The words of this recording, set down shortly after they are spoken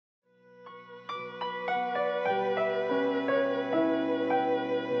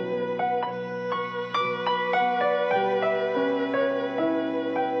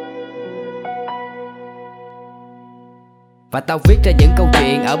Và tao viết ra những câu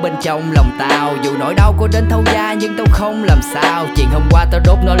chuyện ở bên trong lòng tao. Dù nỗi đau có đến thấu da nhưng tao không làm sao. Chuyện hôm qua tao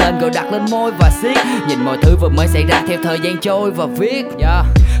đốt nó lên rồi đặt lên môi và siết. Nhìn mọi thứ vừa mới xảy ra theo thời gian trôi và viết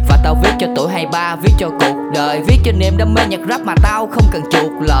Và tao viết cho tuổi 23, viết cho cuộc đời, viết cho niềm đam mê nhạc rap mà tao không cần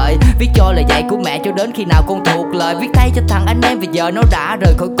chuộc lời, viết cho lời dạy của mẹ cho đến khi nào con thuộc lời, viết thay cho thằng anh em vì giờ nó đã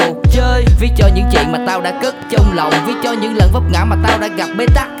rời khỏi cuộc chơi, viết cho những chuyện mà tao đã cất trong lòng, viết cho những lần vấp ngã mà tao đã gặp bế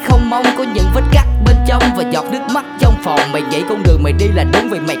tắc không mong, có những vết cắt bên trong và giọt nước mắt trong phòng. Mày nghĩ con đường mày đi là đúng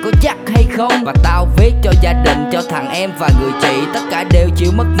vì mày có chắc hay không? Và tao viết cho gia đình, cho thằng em và người chị, tất cả đều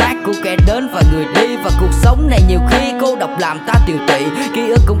chịu mất mát của kẻ đến và người đi. Và cuộc sống này nhiều khi cô độc làm ta tiều tụy, ký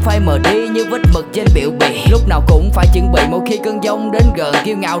ức cũng phải mờ đi như vết mực trên biểu bì. Lúc nào cũng phải chuẩn bị mỗi khi cơn giông đến gần,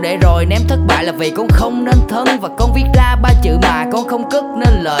 kiêu ngạo để rồi ném thất bại là vì con không nên thân. Và con viết ra ba chữ mà con không cất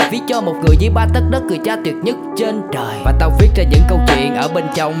nên lời, viết cho một người dưới ba tấc đất, người cha tuyệt nhất trên trời. Và tao viết ra những câu chuyện ở bên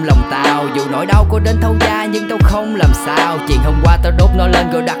trong lòng tao. Dù nỗi đau có đến thấu da nhưng tao không làm sao. Chuyện hôm qua tao đốt nó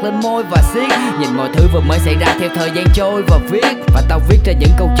lên rồi đặt lên môi và siết. Nhìn mọi thứ vừa mới xảy ra theo thời gian trôi và viết. Và tao viết ra những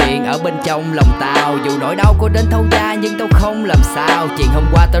câu chuyện ở bên trong lòng tao. Dù nỗi đau có đến thấu da nhưng tao không làm sao. Chuyện hôm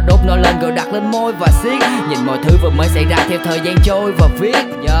qua tao đốt nó lên rồi đặt lên môi và siết. Nhìn mọi thứ vừa mới xảy ra theo thời gian trôi và viết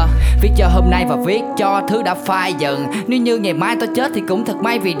Viết cho hôm nay và viết cho thứ đã phai dần. Nếu như ngày mai tao chết thì cũng thật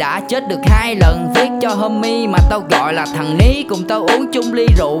may vì đã chết được 2 lần. Viết cho homie mà tao gọi là thằng Ní, cùng tao uống chung ly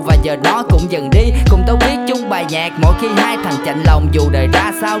rượu và giờ nó cũng dần đi. Cùng tao viết chung bài nhạc mỗi khi hai thằng chạnh lòng. Dù đời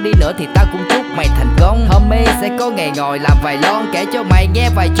ra sao đi nữa thì tao cũng chúc mày thành công. Homie sẽ có ngày ngồi làm vài lon, kể cho mày nghe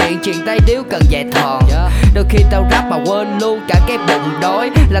vài chuyện tay điếu cần dạy thòn. Đôi khi tao rap mà quên luôn cả cái bụng đói.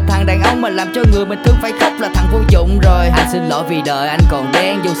 Là thằng đàn ông mà làm cho người mình thương phải khóc là thằng vô dụng rồi. Anh xin lỗi vì đời anh còn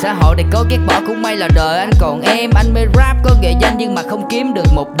đen, dù xã hội này có ghét bỏ cũng may là đời anh còn em. Anh mê rap có nghệ danh nhưng mà không kiếm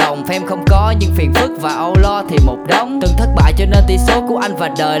được một đồng. Fame không có nhưng phiền phức và âu lo thì một đống. Từng thất bại cho nên tỷ số của anh và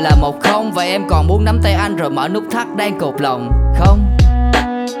đời là 1-0. Và em còn muốn nắm tay anh rồi mở nút thắt đang cột lòng không?